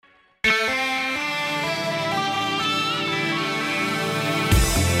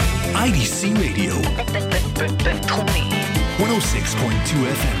IDC Radio. בינתחומי. 106.2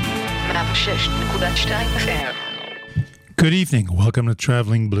 FM. 106.2 FM. Good evening. Welcome to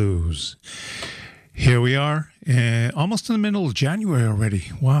Traveling Blues. Here we are, almost in the middle of January already.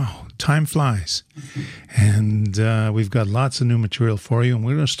 Wow, time flies. And we've got lots of new material for you. And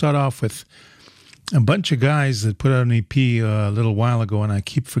we're going to start off with a bunch of guys that put out an EP a little while ago, and I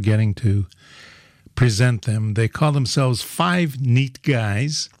keep forgetting to present them. They call themselves Five Neat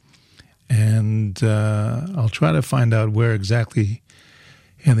Guys. And I'll try to find out where exactly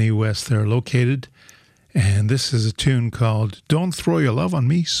in the U.S. they're located. And this is a tune called Don't Throw Your Love on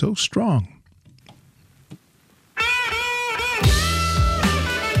Me So Strong.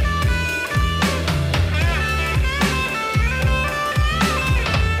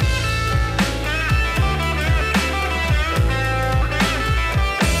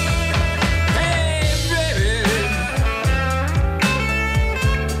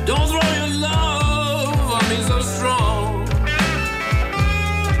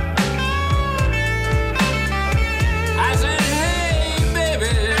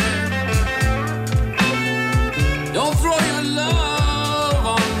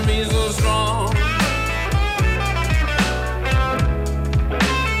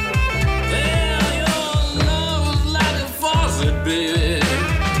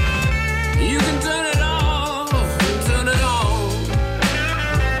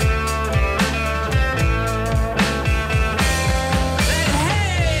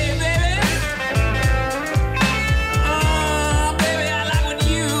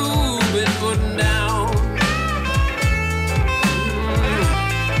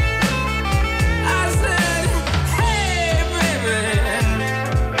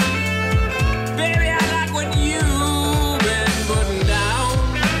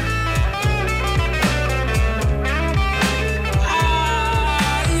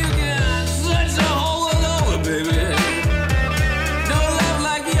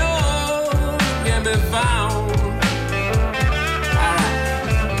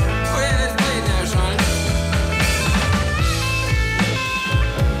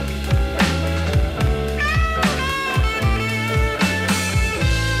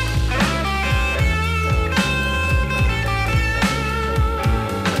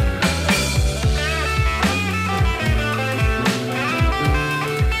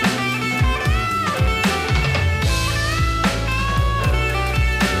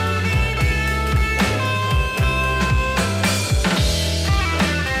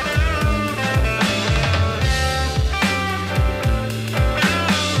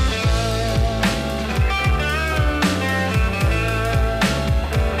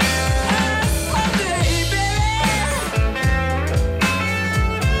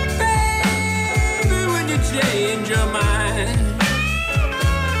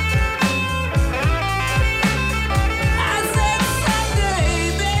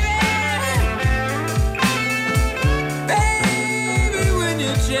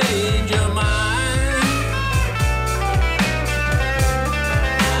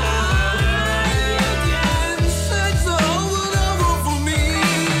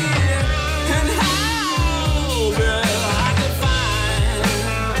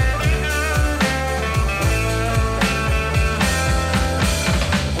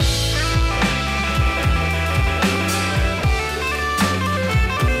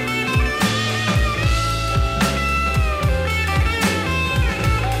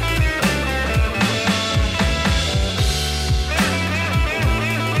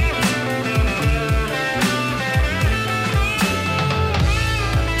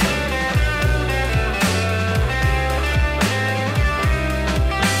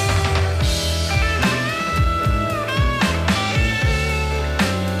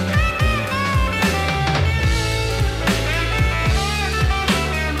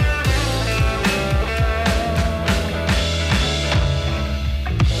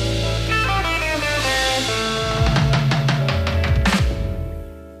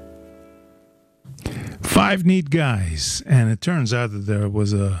 Five Neat Guys, and it turns out that there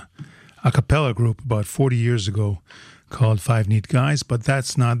was a cappella group about 40 years ago called Five Neat Guys, but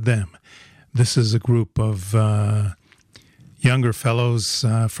that's not them. This is a group of younger fellows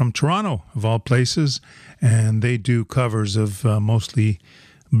from Toronto, of all places, and they do covers of mostly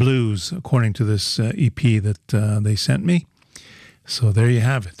blues, according to this EP that they sent me. So there you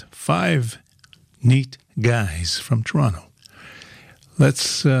have it. Five Neat Guys from Toronto.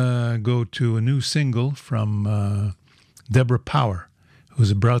 Let's go to a new single from Deborah Power, who's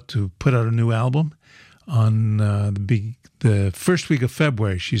about to put out a new album on the first week of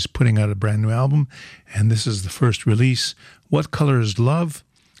February. She's putting out a brand new album, and this is the first release. What Color is Love?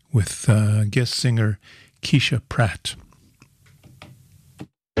 with guest singer Keisha Pratt.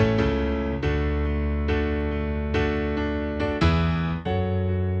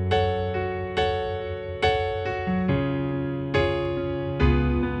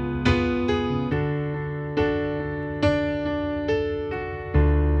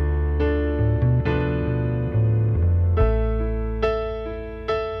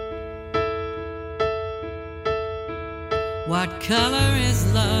 What color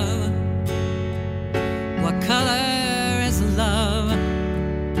is love? What color is love?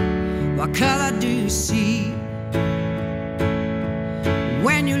 What color do you see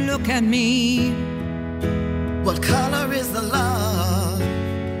when you look at me? What color is the love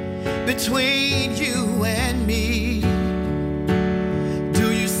between you and me?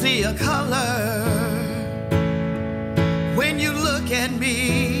 Do you see a color when you look at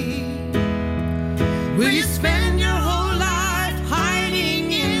me? Will you spend your whole life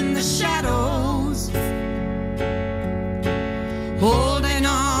hiding in the shadows, holding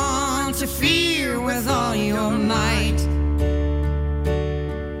on to fear with all your might?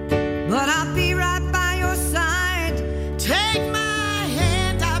 But I'll be right by your side. Take my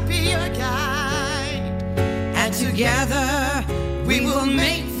hand, I'll be your guide, and together we will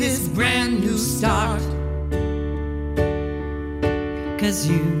make this brand new start. 'Cause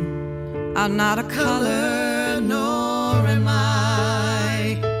you are not a color, nor am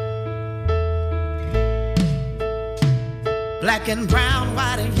I. Black and brown,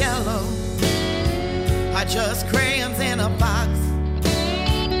 white and yellow are just crayons in a box,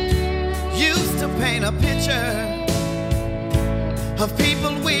 used to paint a picture of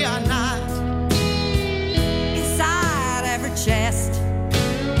people we are not. Inside every chest,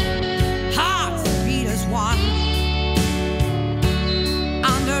 hearts beat as one.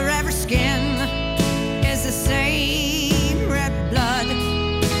 Under every skin is the same red blood.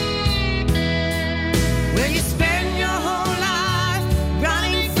 Will you spend your whole life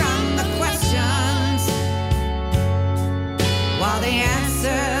running from the questions, while the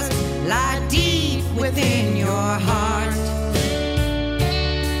answers lie deep within your heart?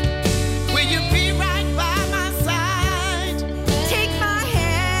 Will you be right by my side? Take my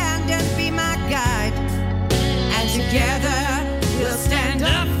hand and be my guide, and together we'll stand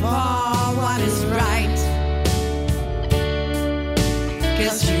up for what is right.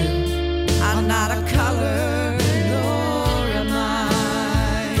 'Cause you are not a color, nor am I.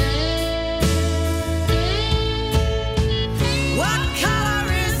 What color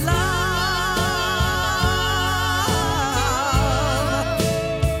is love?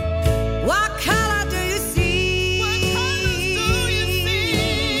 What color do you see? What colors do you see?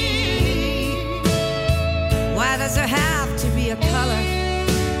 Why does there have to be a color?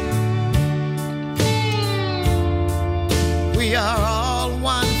 We are all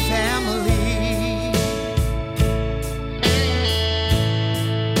one family.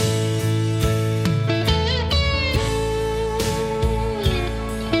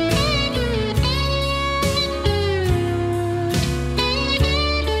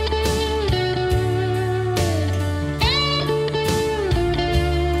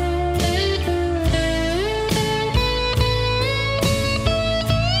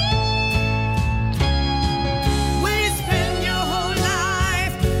 Will you spend your whole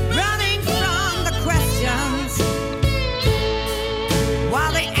life running from the questions,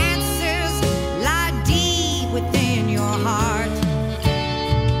 while the answers lie deep within your heart?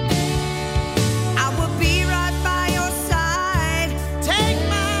 I will be right by your side. Take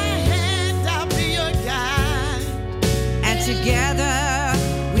my hand, I'll be your guide, and together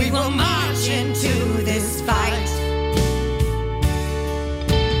we will march into this fight.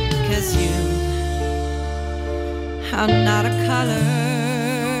 'Cause you are not a color,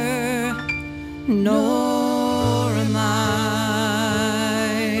 nor am I.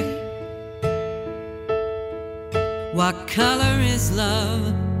 What color is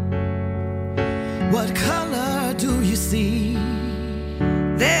love? What color do you see?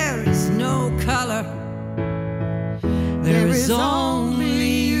 There is no color. There is only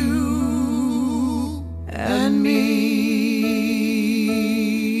you and me.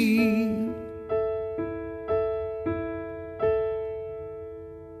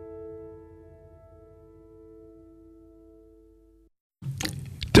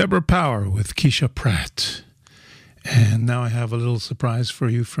 Deborah Power with Keisha Pratt. And now I have a little surprise for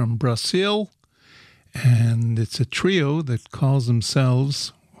you from Brazil. And it's a trio that calls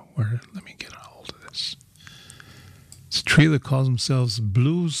themselves, let me get a hold of this. It's a trio that calls themselves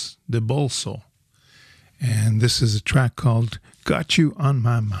Blues-IDC. And this is a track called Got You on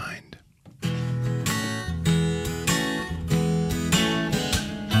My Mind.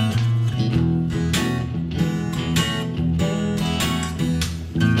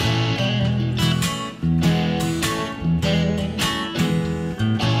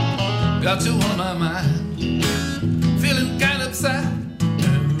 Got you on my mind, feeling kind of sad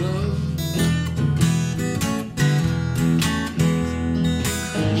and low.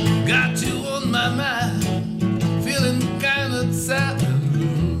 Got you on my mind, feeling kind of sad and low.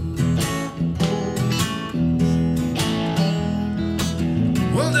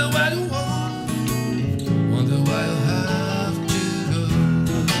 Wonder why you want, wonder why you have to go.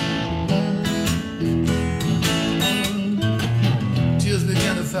 Tears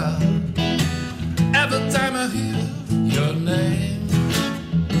begin to fall every time I hear your name.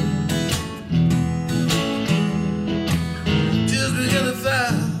 Tears begin to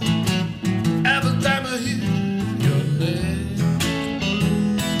fall every time I hear your name.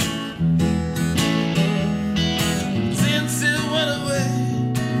 Since you went away,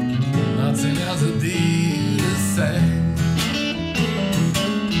 nothing else will be the same.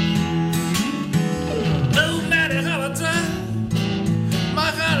 No matter how I try, my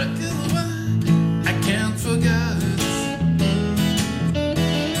heart can can't forget it.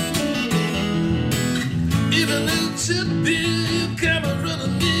 Even if it should be you come and run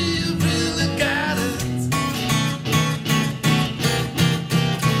on me, you really got it.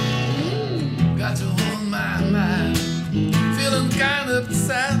 Got you on my mind, feeling kind of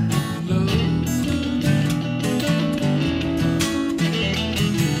sad and low.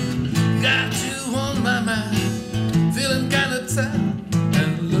 Got you on my mind, feeling kind of sad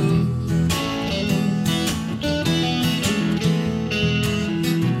and low.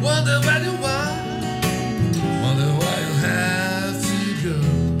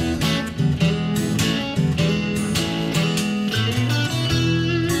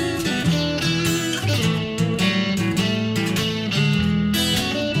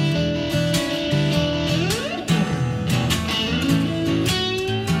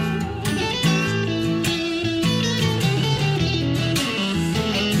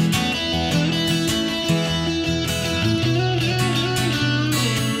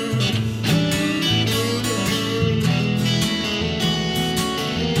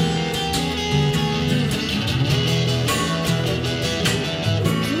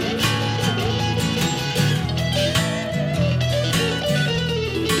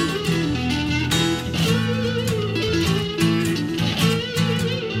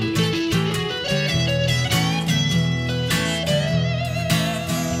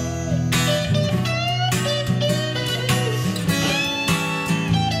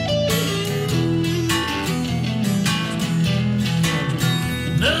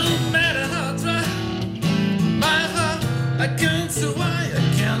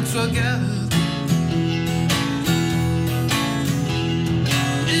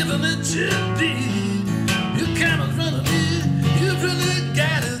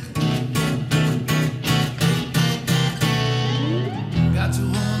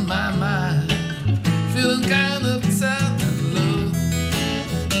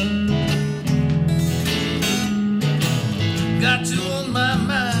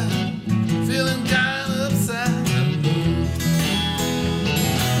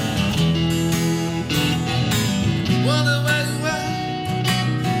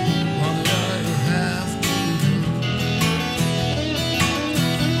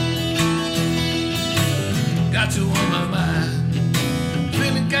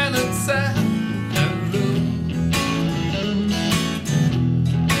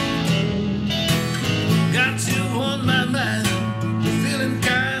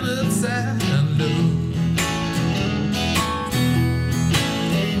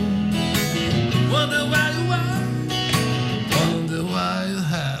 Wonder why you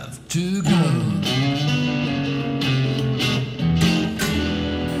have to go.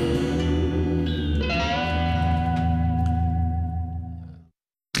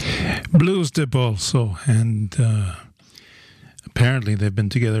 Blues-IDC also, and apparently they've been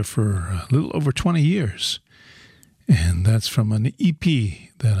together for a little over 20 years. And that's from an EP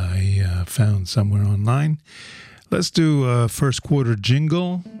that I found somewhere online. Let's do a first quarter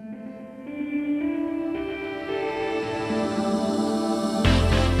jingle.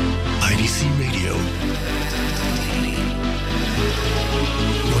 IDC Radio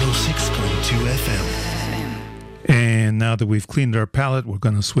 106.2 FM. And now that we've cleaned our palette, we're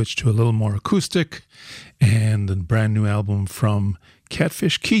going to switch to a little more acoustic and a brand new album from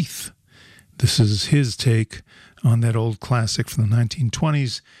Catfish Keith. This is his take on that old classic from the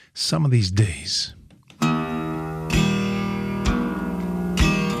 1920s, Some of These Days.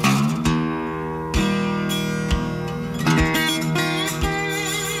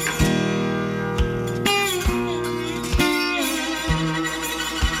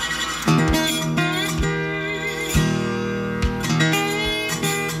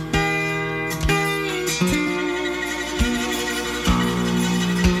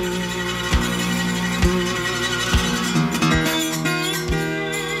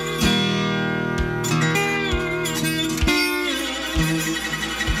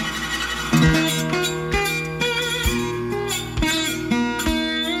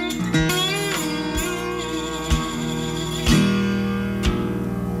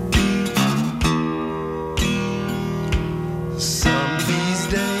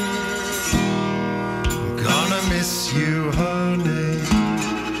 miss you, honey.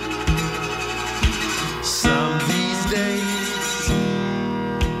 Some these days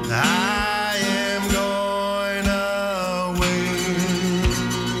I am going away.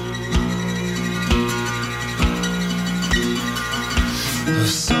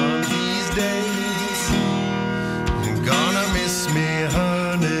 Some these days you're gonna miss me,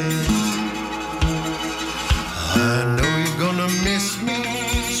 honey. I know you're gonna miss me.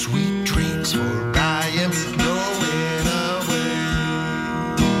 Sweet dreams, for I am going away.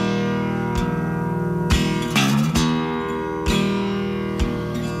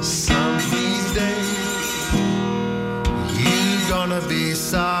 Some these days you're gonna be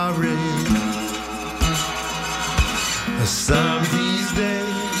sorry. Some these days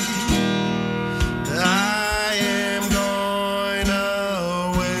I am going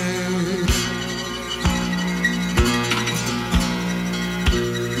away.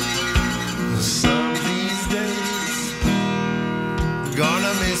 Some these days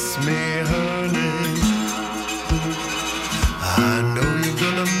gonna miss me, honey. I know you're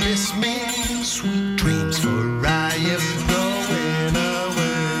gonna miss me. Sweet dreams, for I am going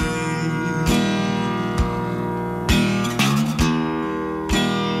away.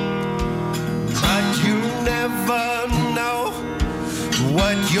 But you never know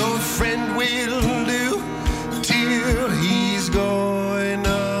what your friend will do till he's going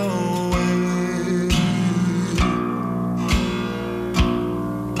away.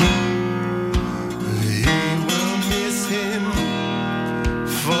 You will miss him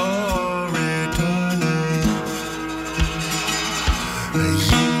for eternity.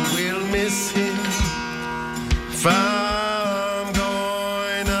 You will miss him from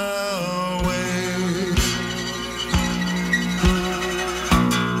going away.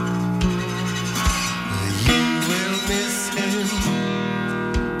 You will miss him,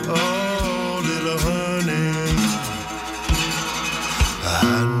 oh little honey.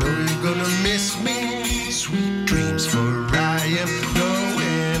 I know you're gonna miss me. Sweet dreams, for I am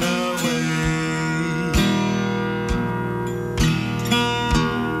going away.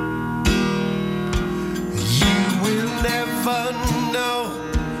 You will never know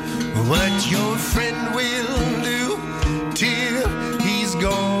what your friend will do till he's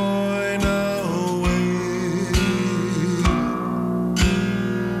going away.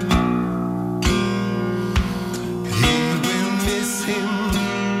 He will miss him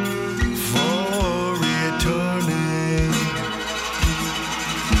for eternity.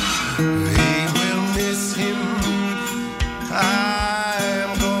 He will miss him. I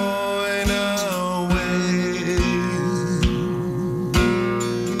am going away.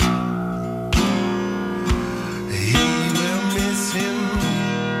 He will miss him,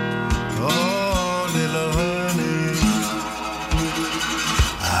 oh little honey.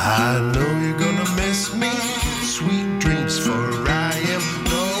 I know you're gonna miss me. Sweet dreams, for I am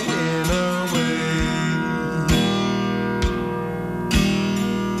going away.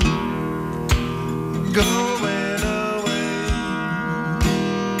 Going away.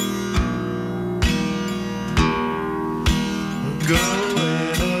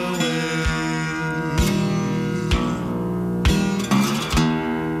 Going away.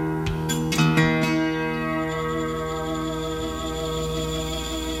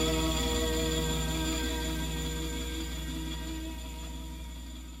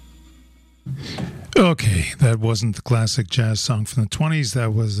 Okay, that wasn't the classic jazz song from the 20s.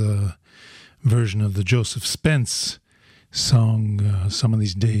 That was a version of the Joseph Spence song, Some of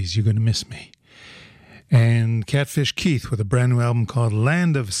These Days You're Gonna Miss Me. And Catfish Keith with a brand new album called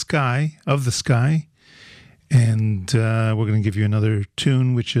Land of the Sky. And we're going to give you another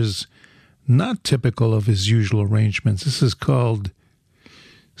tune which is not typical of his usual arrangements. This is called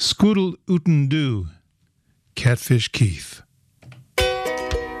Scoodle Ootin' Doo, Catfish Keith.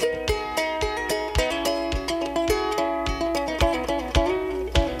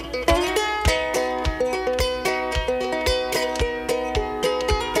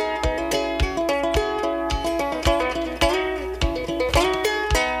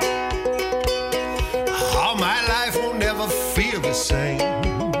 All my life won't never feel the same.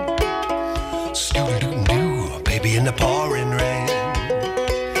 Scooter-doo-doo, baby, in the pouring rain.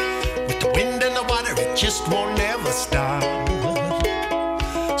 With the wind and the water, it just won't never stop.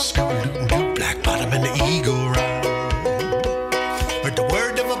 Scooter-doo-doo, black bottom and the eagle ride. Heard the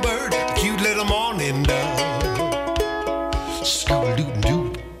word of a bird, a cute little morning dove.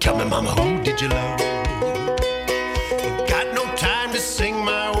 Scooter-doo-doo, tell me, mama, who did you love? Got no time to sing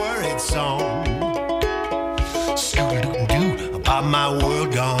my worried song. Scooter-doo-doo, about my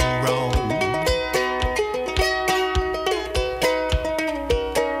world gone wrong.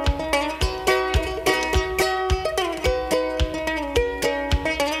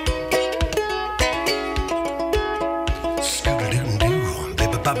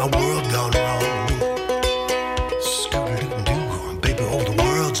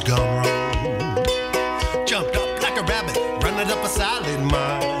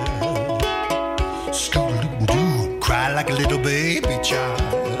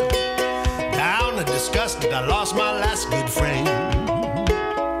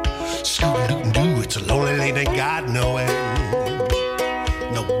 no way.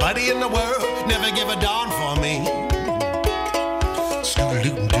 Nobody in the world never give a darn for me.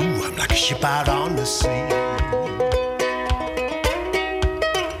 Scoo-doo-doo, I'm like a ship out on the sea.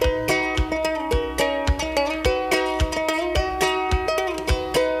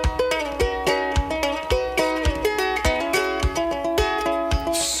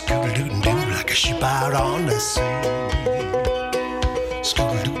 Out on the sea,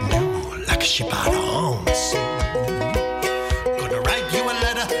 scoo-doo-doo, like a ship out on the sea. Gonna write you a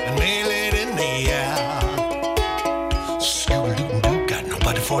letter and mail it in the air. Scoo-doo-doo, got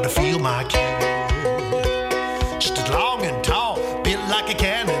nobody for to feel my care. Just as long and tall, built like a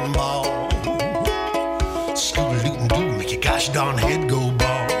cannonball. Scoo-doo-doo, make your gosh darn head go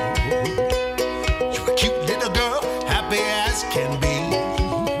bald. You're a cute little girl, happy as can be.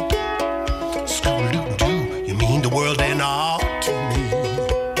 The world and all to me.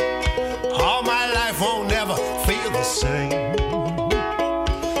 All my life won't never feel the same.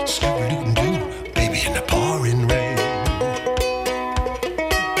 Scoo-doo-doo, baby in the pouring rain.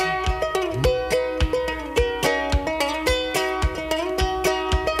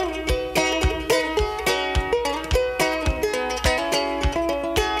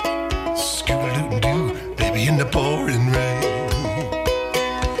 Scoo-doo-doo, baby in the pouring rain.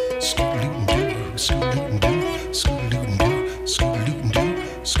 Scoo-doo-doo,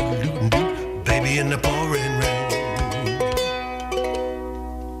 scoo-doo-doo. Baby in the pouring rain.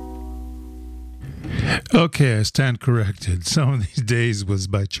 Okay, I stand corrected. Some of These Days was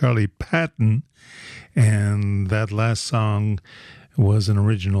by Charlie Patton, and that last song was an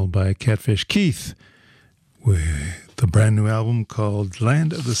original by Catfish Keith with the brand new album called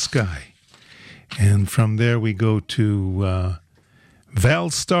Land of the Sky. And from there we go to Val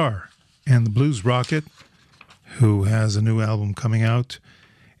Starr and the Blues Rocket, who has a new album coming out,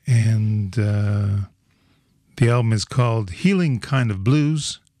 and the album is called Healing Kind of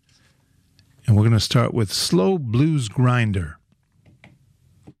Blues, and we're going to start with Slow Blues Grinder.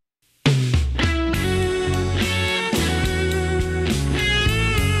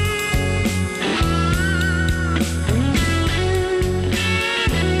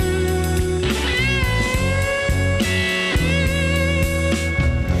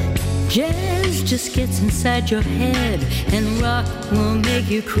 Jazz just gets inside your head, and rock will make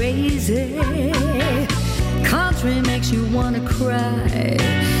you crazy. Country makes you want to cry,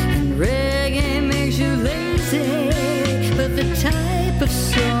 and reggae makes you lazy. But the type of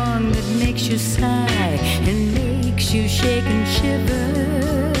song that makes you sigh and makes you shake and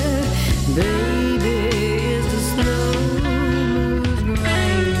shiver, baby, is the slow blues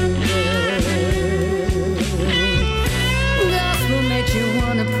grinder. Gospel makes you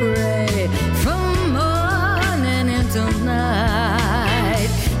want to pray from morning until night.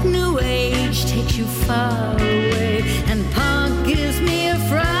 New age takes you far away, and punk gives me a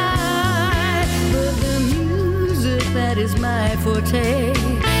fright. But the music that is my forte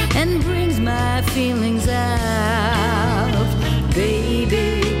and brings my feelings out,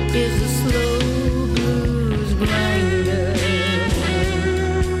 baby, is a slow blues grinder.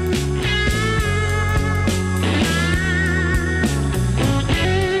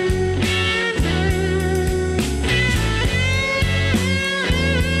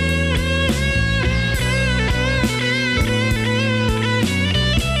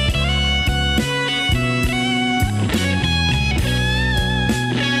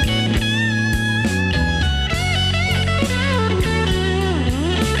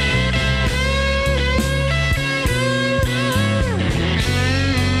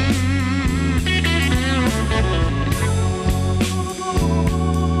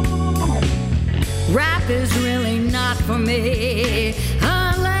 Rap is really not for me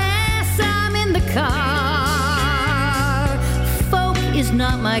unless I'm in the car. Folk is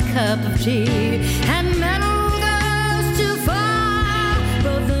not my cup of tea, and metal goes too far.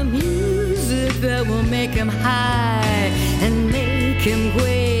 But the music that will make him high and make him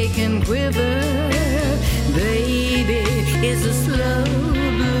quake and quiver, baby, is a slow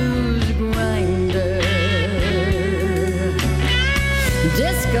blues grinder.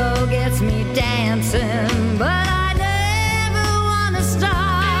 Disco gets me dancing, but I never want to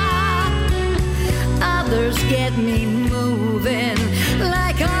stop. Others get me moving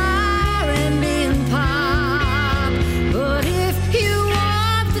like R&B and pop. But if you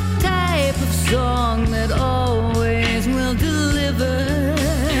want the type of song that always will deliver,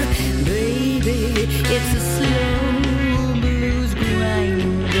 baby, it's a slow blues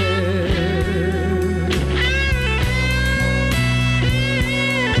grinder.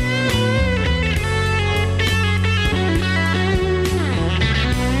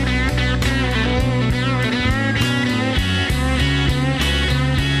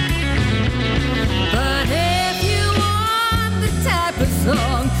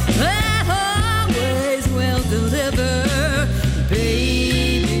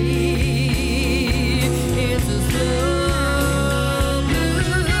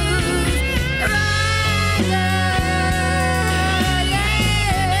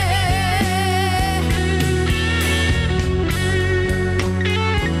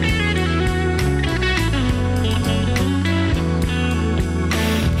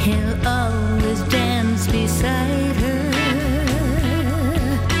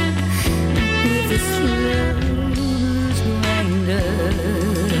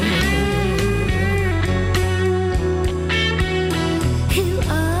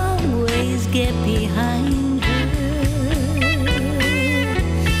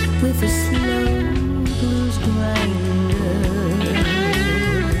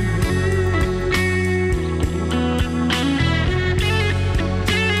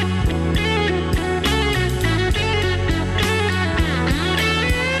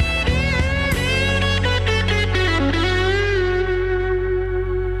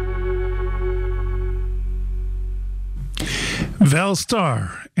 Val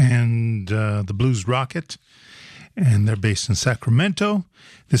Starr and the Blues Rocket, and they're based in Sacramento.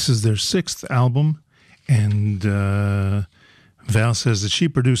 This is their 6th album, and Val says that she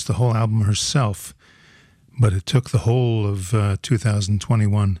produced the whole album herself, but it took the whole of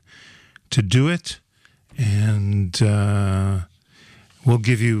 2021 to do it, and we'll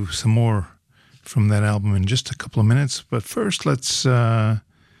give you some more from that album in just a couple of minutes. But first, let's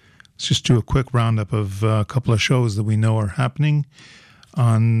just do a quick roundup of a couple of shows that we know are happening.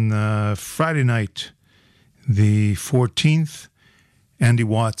 On Friday night, the 14th, Andy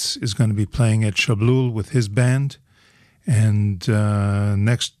Watts is going to be playing at Shablul with his band. And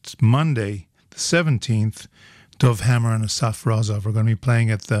next Monday, the 17th, Dov Hammer and Asaf Razov are going to be playing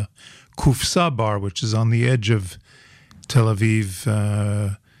at the Kufsa Bar, which is on the edge of Tel Aviv,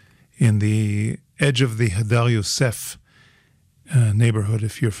 in the edge of the Hadar Yosef neighborhood,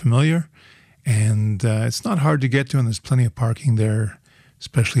 if you're familiar. And it's not hard to get to, and there's plenty of parking there,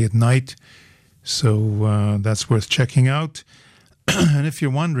 especially at night. So that's worth checking out. And if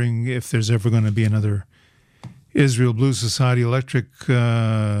you're wondering if there's ever going to be another Israel Blues Society Electric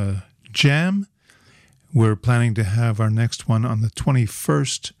Jam, we're planning to have our next one on the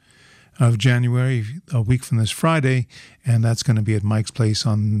 21st of January, a week from this Friday, and that's going to be at Mike's Place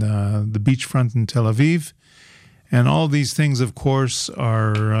on the beachfront in Tel Aviv. And all these things, of course,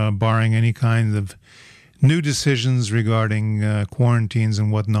 are barring any kind of new decisions regarding quarantines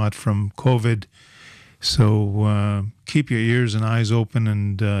and whatnot from COVID. So keep your ears and eyes open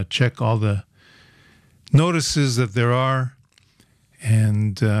and check all the notices that there are.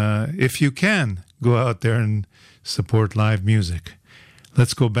 And if you can, go out there and support live music.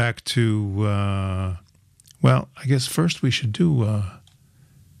 Let's go back to, well, I guess first we should do a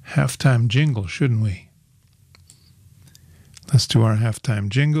halftime jingle, shouldn't we? Let's do our halftime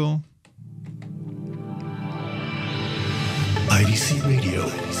jingle. IDC Radio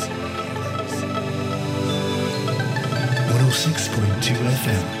 106.2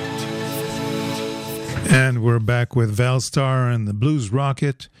 FM. And we're back with Val Starr and the Blues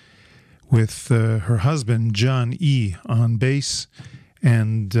Rocket with her husband, John E., on bass.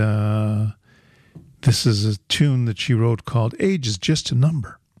 And this is a tune that she wrote called Age is Just a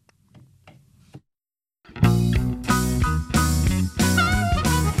Number.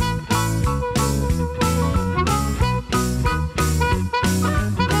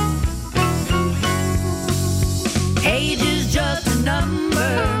 Age is just a number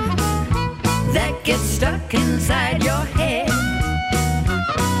that gets stuck inside your head.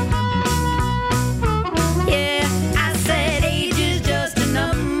 Yeah, I said age is just a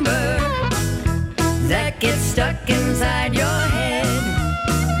number that gets stuck inside your head.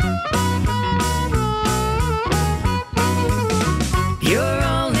 You're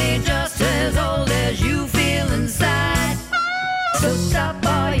only just as old as you feel inside, so stop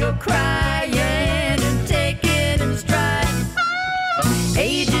all your crying and take it in stride.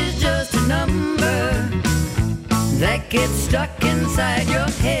 Age is just a number that gets stuck inside your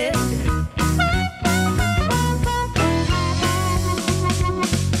head.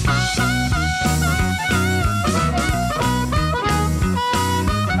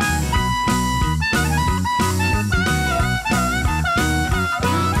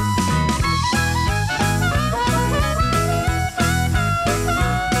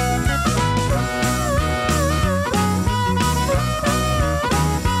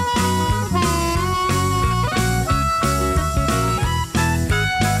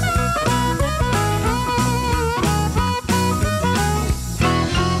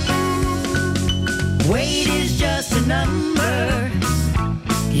 Weight is just a number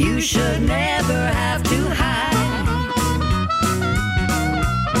you should never have to hide.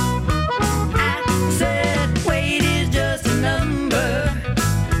 I said weight is just a number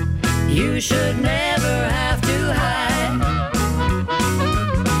you should never have to hide.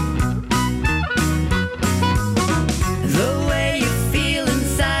 The way you feel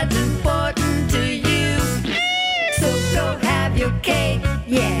inside's important to you, so go have your cake,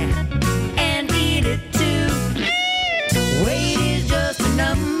 yeah.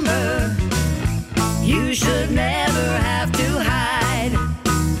 You should never have to hide.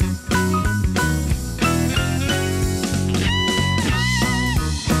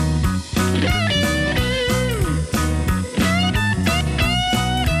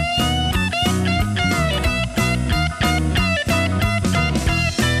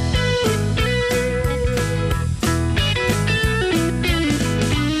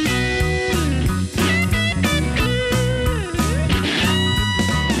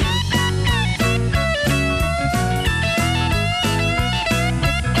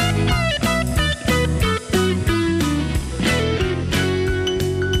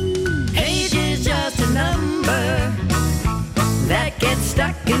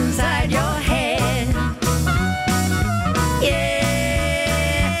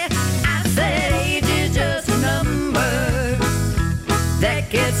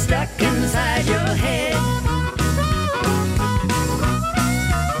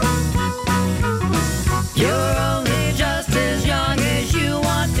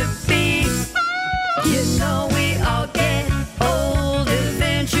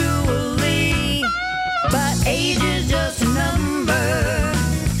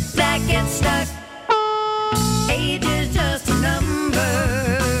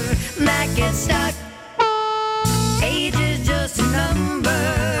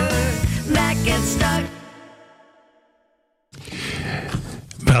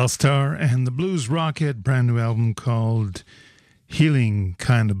 Telstar and the Blues Rocket, brand new album called Healing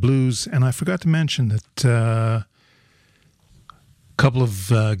Kind of Blues. And I forgot to mention that a couple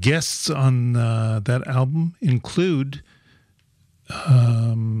of guests on that album include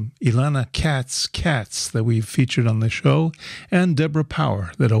Ilana Katz that we've featured on the show, and Deborah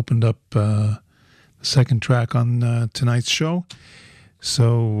Power that opened up the second track on tonight's show.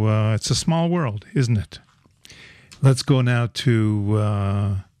 So it's a small world, isn't it? Let's go now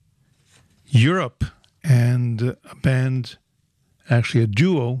to Europe and a band, actually a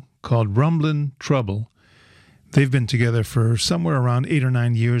duo called Rumblin' Trouble. They've been together for somewhere around 8 or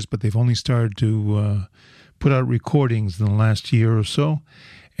 9 years, but they've only started to put out recordings in the last year or so.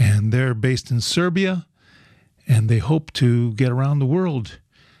 And they're based in Serbia, and they hope to get around the world.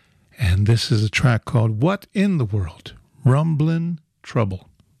 And this is a track called What in the World? Rumblin' Trouble.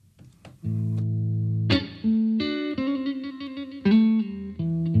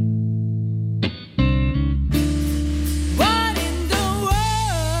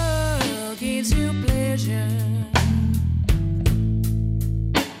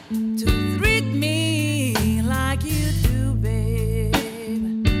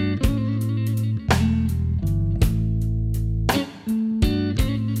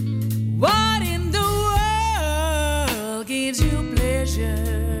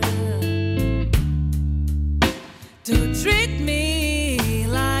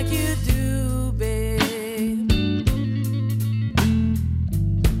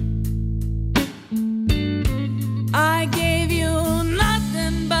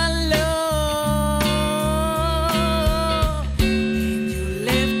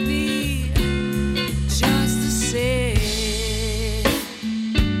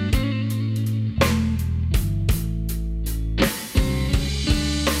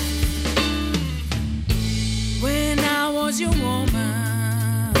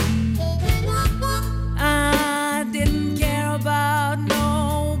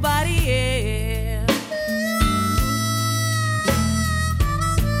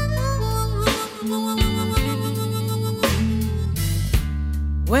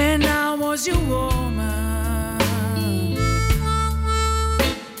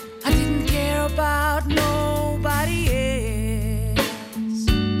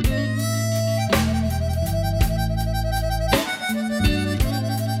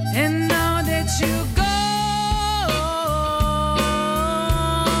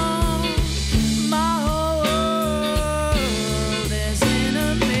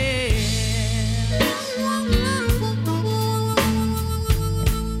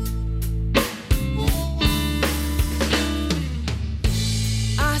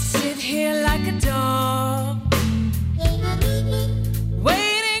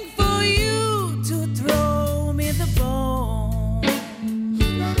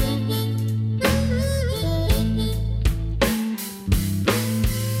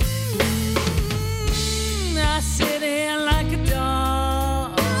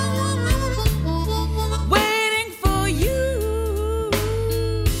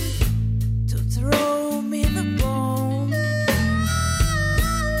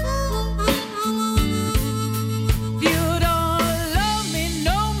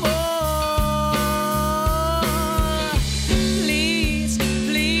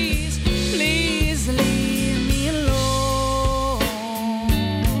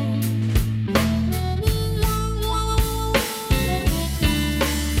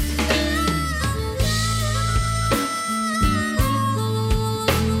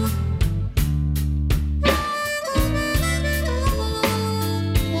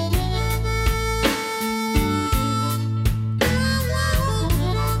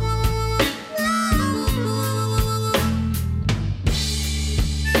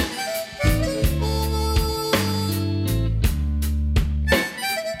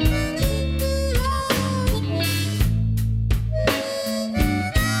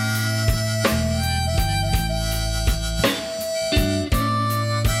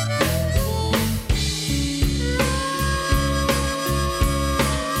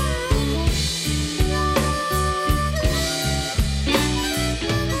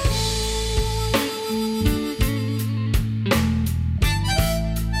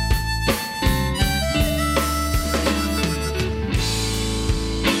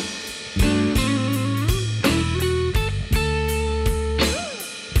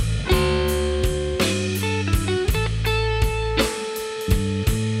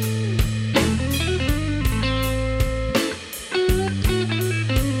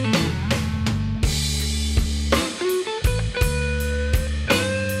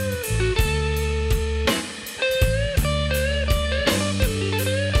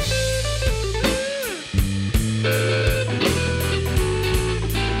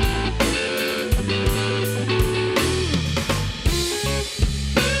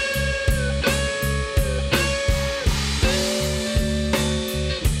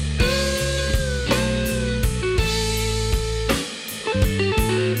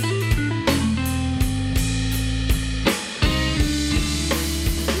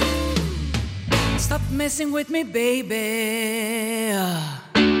 messing with me, baby,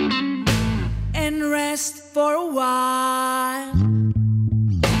 and rest for a while.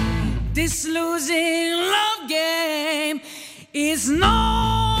 This losing love game is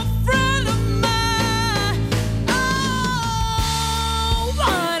no friend of mine. Oh,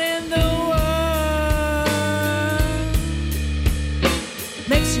 what in the world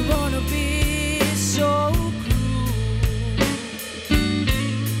makes you wanna be so cruel?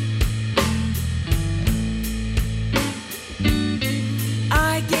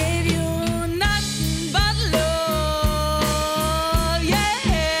 I gave you nothing but love,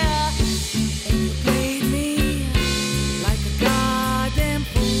 yeah, and you played me like a goddamn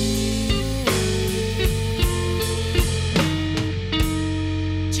fool,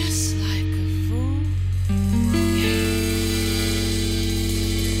 just like a fool, yeah.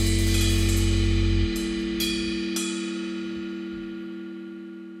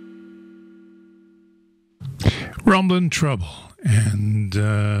 Rumblin' Trouble, and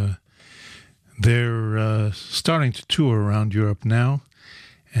they're starting to tour around Europe now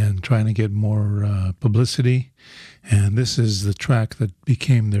and trying to get more publicity. And this is the track that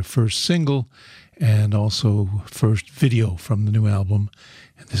became their first single and also first video from the new album.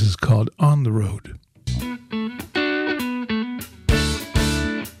 And this is called On the Road.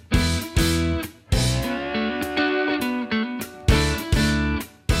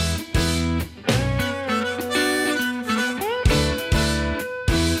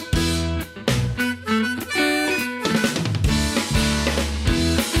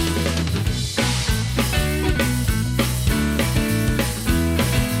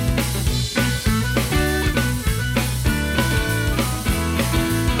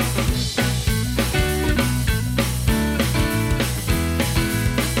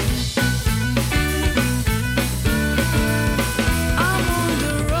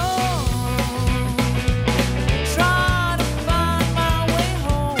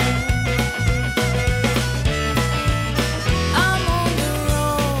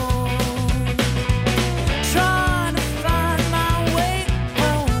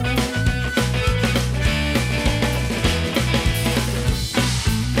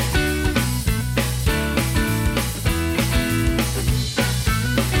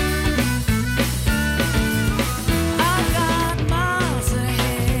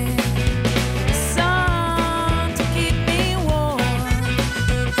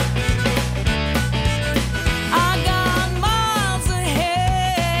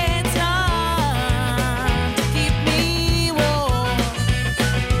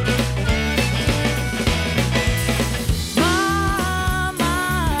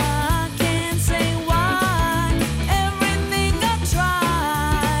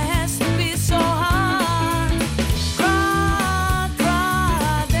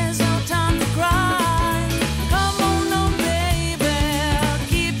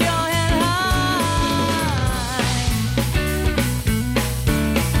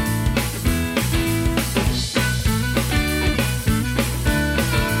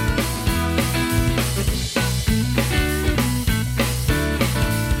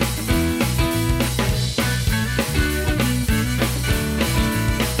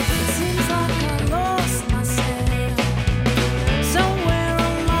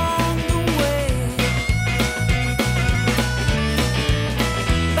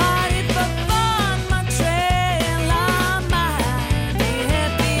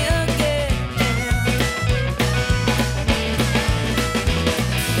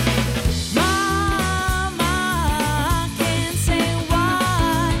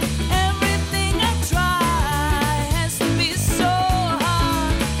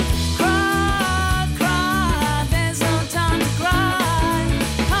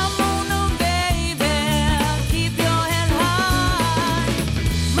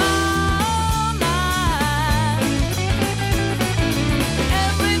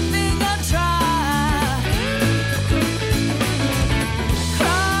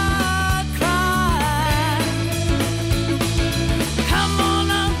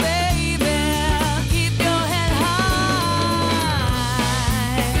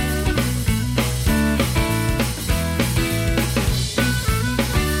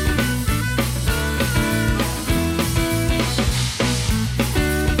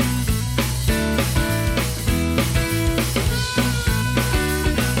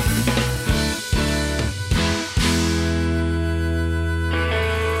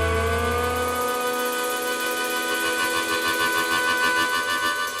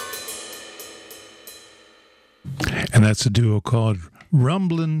 And that's a duo called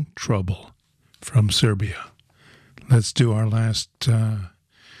Rumblin' Trouble from Serbia. Let's do our last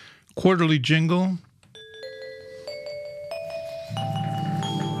quarterly jingle.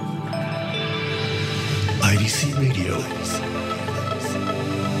 IDC Radio.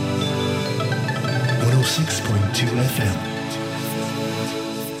 106.2 FM.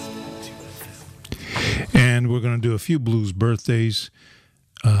 And we're going to do a few blues birthdays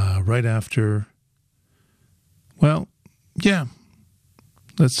right after. Well, yeah.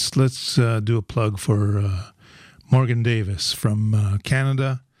 Let's do a plug for Morgan Davis from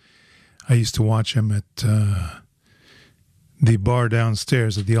Canada. I used to watch him at the bar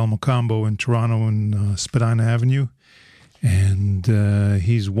downstairs at the El Mocambo in Toronto on Spadina Avenue. And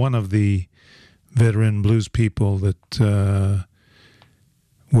he's one of the veteran blues people that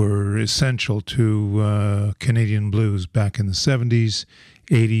were essential to Canadian blues back in the 70s,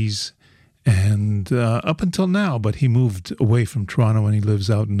 80s, and up until now. But he moved away from Toronto and he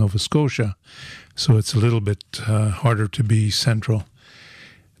lives out in Nova Scotia, so it's a little bit harder to be central.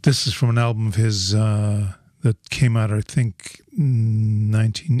 This is from an album of his that came out, I think,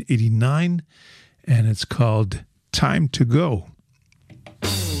 1989, and it's called Time to Go.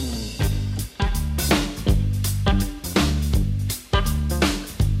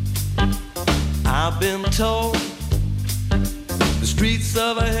 I've been told the streets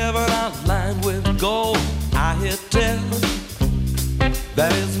of heaven are lined with gold. I hear tell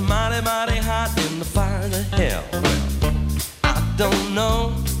that it's mighty, mighty hot in the fire of hell. I don't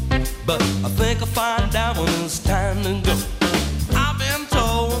know, but I think I'll find out when it's time to go. I've been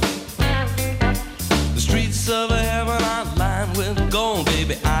told the streets of heaven are lined with gold.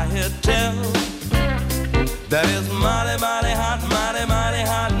 Baby, I hear tell that it's mighty, mighty hot, mighty, mighty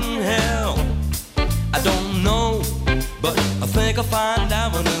hot in hell. I don't know, but I think I'll find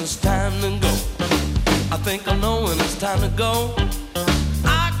out when it's time to go. I think I'll know when it's time to go.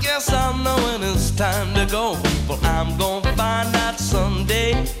 I guess I'll know when it's time to go. People, I'm gonna find out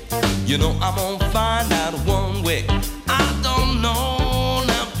someday. You know I'm gonna find out one way. I don't know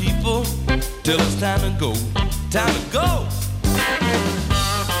now, people, till it's time to go. Time to go.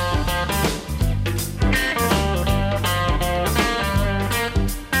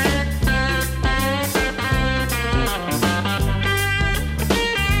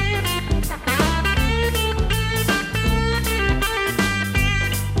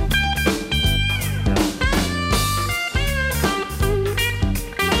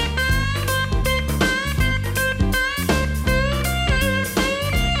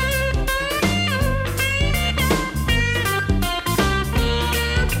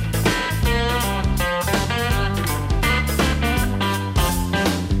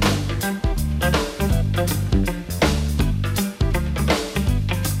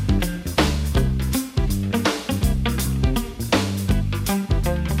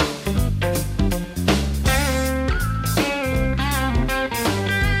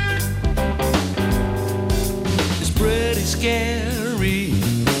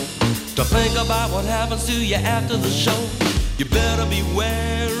 What happens to you after the show? You better be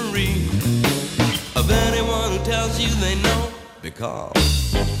wary of anyone who tells you they know, because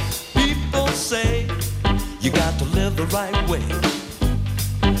people say you got to live the right way.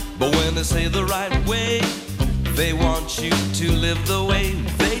 But when they say the right way, they want you to live the way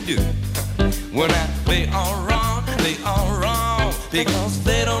they do. When they are wrong, because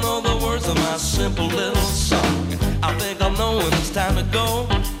they don't know the words of my simple little song. I think I'll know when it's time to go.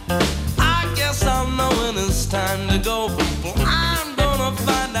 Guess I'll know when it's time to go, people. I'm gonna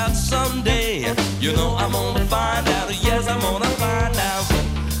find out someday. You know I'm gonna find out. Yes, I'm gonna find out.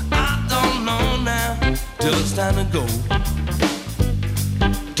 I don't know now till it's time to go.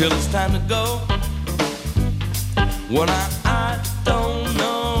 Till it's time to go. When I don't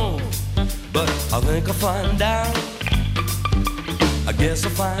know, but I think I'll find out. I guess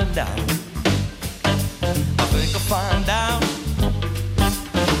I'll find out. I think I'll find out.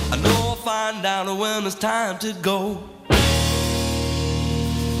 I know I'll find out when it's time to go.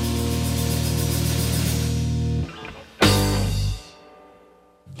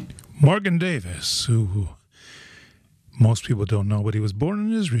 Morgan Davis, who most people don't know, but he was born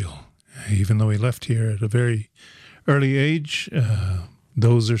in Israel. Even though he left here at a very early age,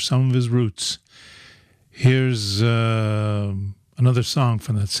 those are some of his roots. Here's another song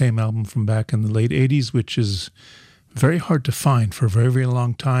from that same album from back in the late 80s, which is very hard to find for a very, very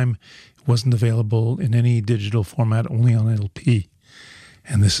long time. It wasn't available in any digital format, only on LP.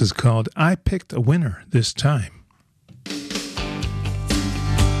 And this is called I Picked a Winner This Time.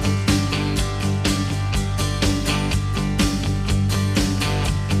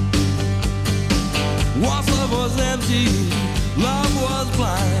 Once love was empty, love was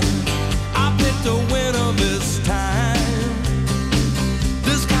blind. I picked a winner this time.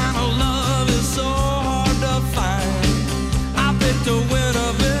 This kind of love is so hard to find. I picked a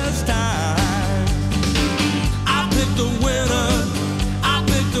winner this time.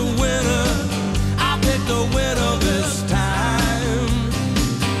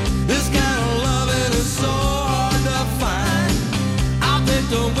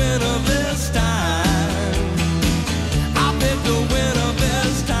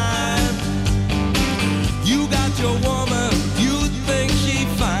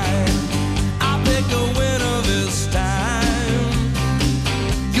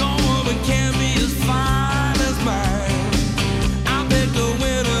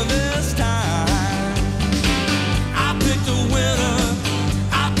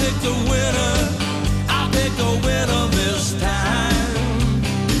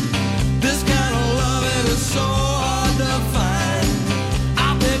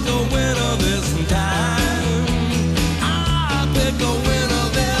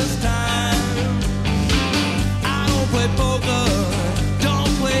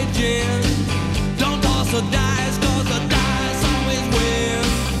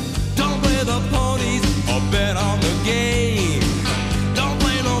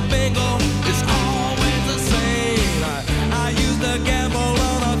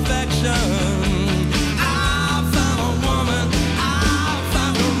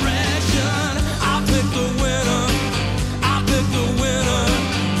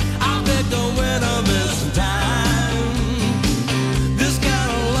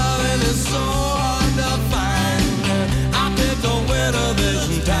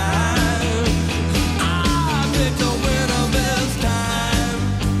 this time. I picked the winner this time.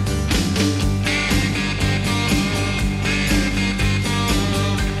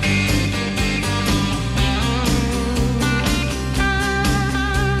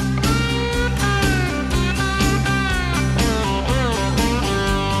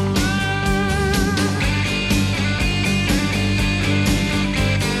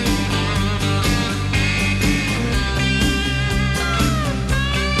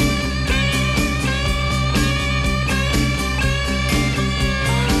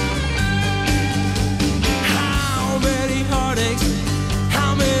 How many heartaches,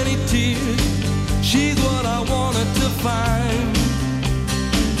 how many tears? She's what I wanted to find.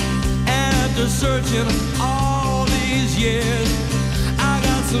 After searching all these years, I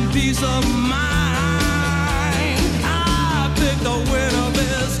got some peace of mind. I picked the winner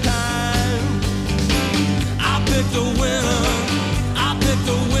this time. I picked the winner. I picked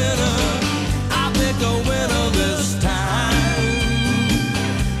the winner. I picked the winner this time.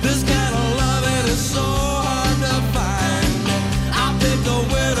 This kind of loving is so hard to find. I picked the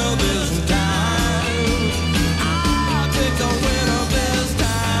winner this time. I picked the winner this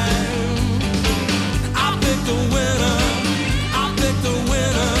time. I picked the winner. I picked the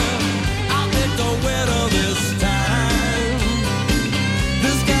winner. I picked the winner this time.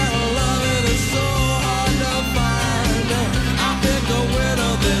 This kind of loving is so hard to find. I picked the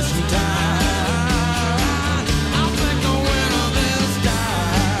winner this time. I picked the winner this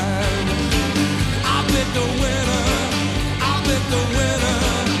time. I picked the winner. I picked the winner.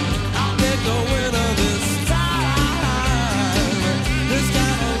 I picked the winner this time. This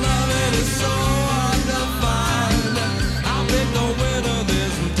kind of loving is so hard to find. I picked the winner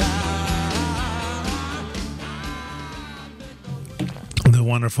this time. The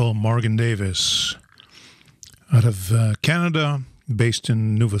wonderful Morgan Davis out of Canada, based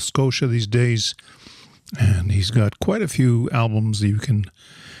in Nova Scotia these days. And he's got quite a few albums that you can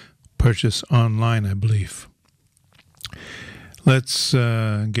purchase online, I believe. Let's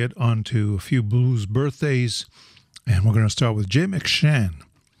get on to a few blues birthdays. And we're going to start with Jay McShann.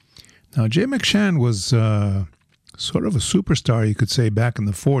 Now, Jay McShann was sort of a superstar, you could say, back in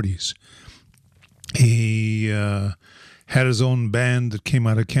the 40s. He had his own band that came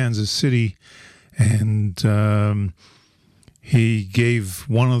out of Kansas City, and he gave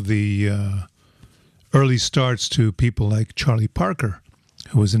one of the early starts to people like Charlie Parker,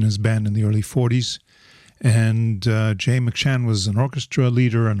 who was in his band in the early 40s. And Jay McShann was an orchestra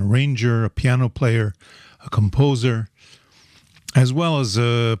leader, an arranger, a piano player, a composer, as well as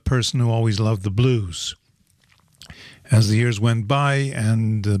a person who always loved the blues. As the years went by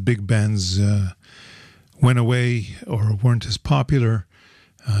and the big bands went away or weren't as popular,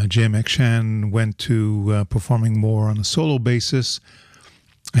 Jay McShann went to performing more on a solo basis.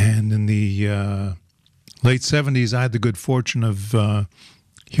 And in the late 70s, I had the good fortune of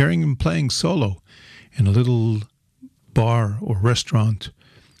hearing him playing solo in a little bar or restaurant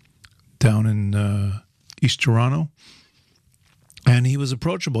down in East Toronto. And he was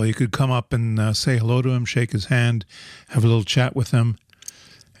approachable. You could come up and say hello to him, shake his hand, have a little chat with him.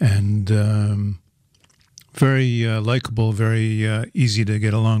 And very likable, very easy to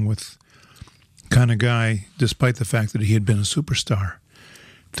get along with kind of guy, despite the fact that he had been a superstar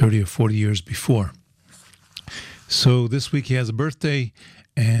 30 or 40 years before. So this week he has a birthday,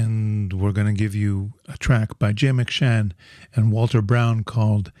 and we're going to give you a track by Jay McShann and Walter Brown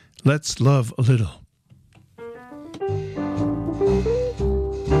called Let's Love a Little.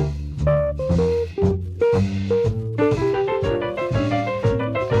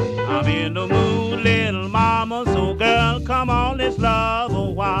 I'm in the mood, little mama, so girl, come on, let's love a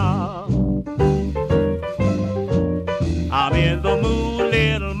while. I'm in the mood,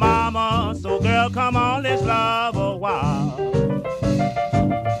 little mama, so girl, come on, let's love a while.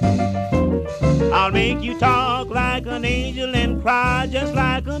 I'll make you talk like an angel and cry just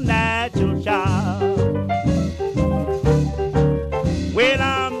like a natural child. Well,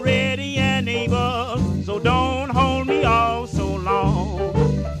 I'm ready and able, so don't hold me all so long.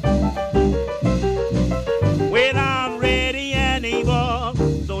 Well, I'm ready and able,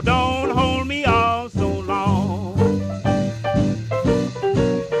 so don't hold me all so long.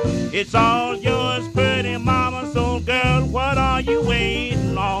 It's all yours, pretty mama, so girl, what are you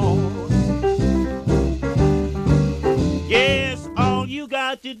waiting on? Yes, all you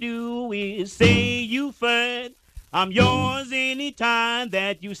got to do is say you first. I'm yours anytime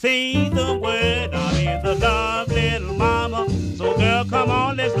that you say the word. I'm in the love, little mama, so girl, come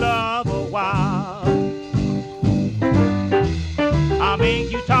on, let's love a while. I'll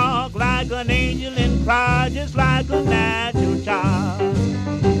make you talk like an angel and cry just like a natural child.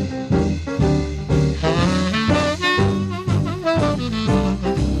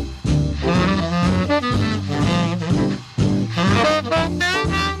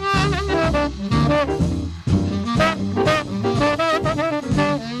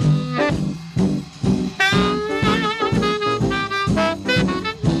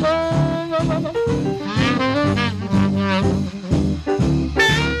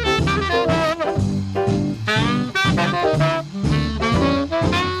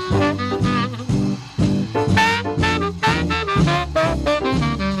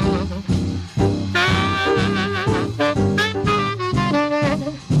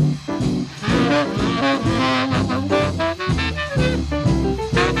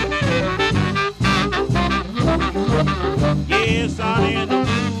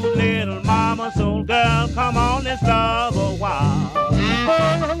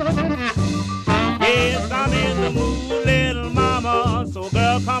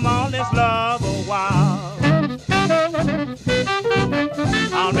 girl, come on, let's love a while.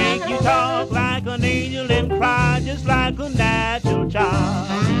 I'll make you talk like an angel and cry just like a natural child.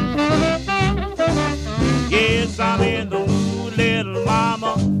 Yes, I'm in the mood, little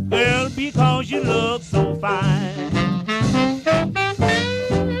mama, girl, because you look so fine.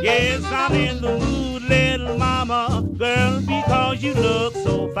 Yes, I'm in the mood, little mama, girl, because you look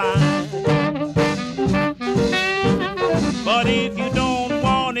so fine. But if you don't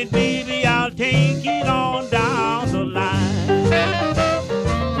want it, baby, I'll take it on down the line.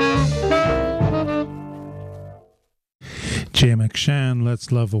 Jay McShann,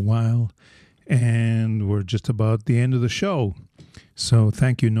 Let's Love a While. And we're just about the end of the show. So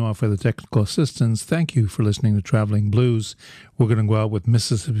thank you, Noah, for the technical assistance. Thank you for listening to Traveling Blues. We're going to go out with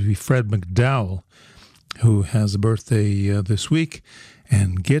Mississippi Fred McDowell, who has a birthday this week,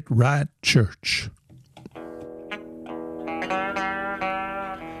 and Get Right Church.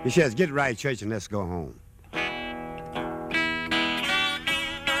 He says, get right, church, and let's go home.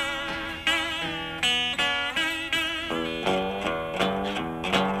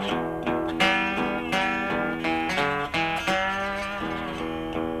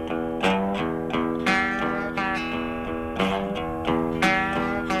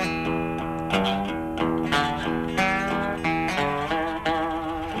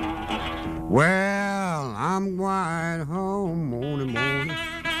 Well, I'm going home morning, morning.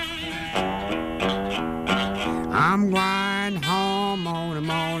 I'm going home on the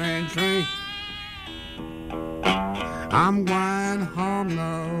morning train. I'm going home,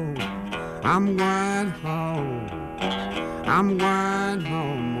 no. I'm going home. I'm going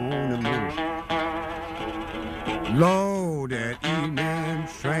home on the morning. Lord, that evening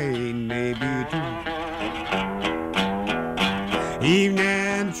train may be too.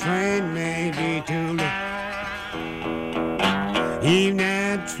 Evening train may be too late.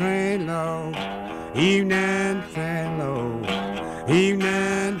 Evening train low. Evening train low.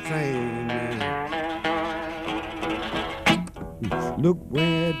 Evening train. Look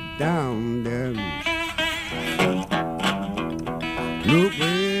way down there. Look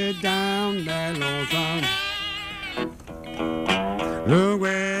way down there, Lord son. Look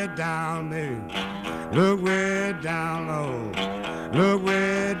way down there. Look way down low. Look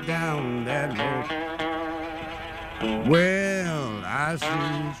way down that low. Well, I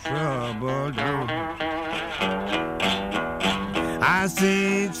see trouble down. I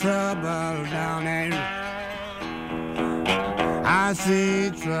see trouble down there. I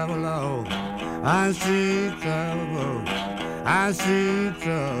see trouble, oh. I see trouble. I see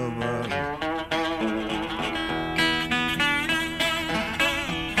trouble.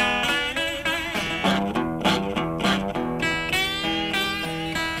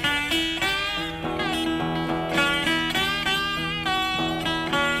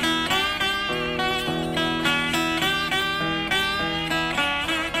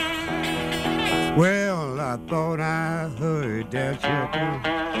 Well, I thought I heard that you girl.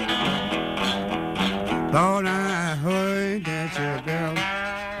 Thought I heard that you girl.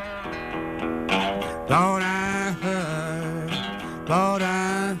 Thought I heard. Thought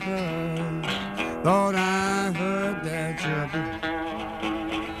I heard. Thought I heard that you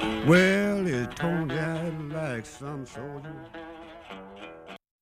girl. Well, it told you like some soldier.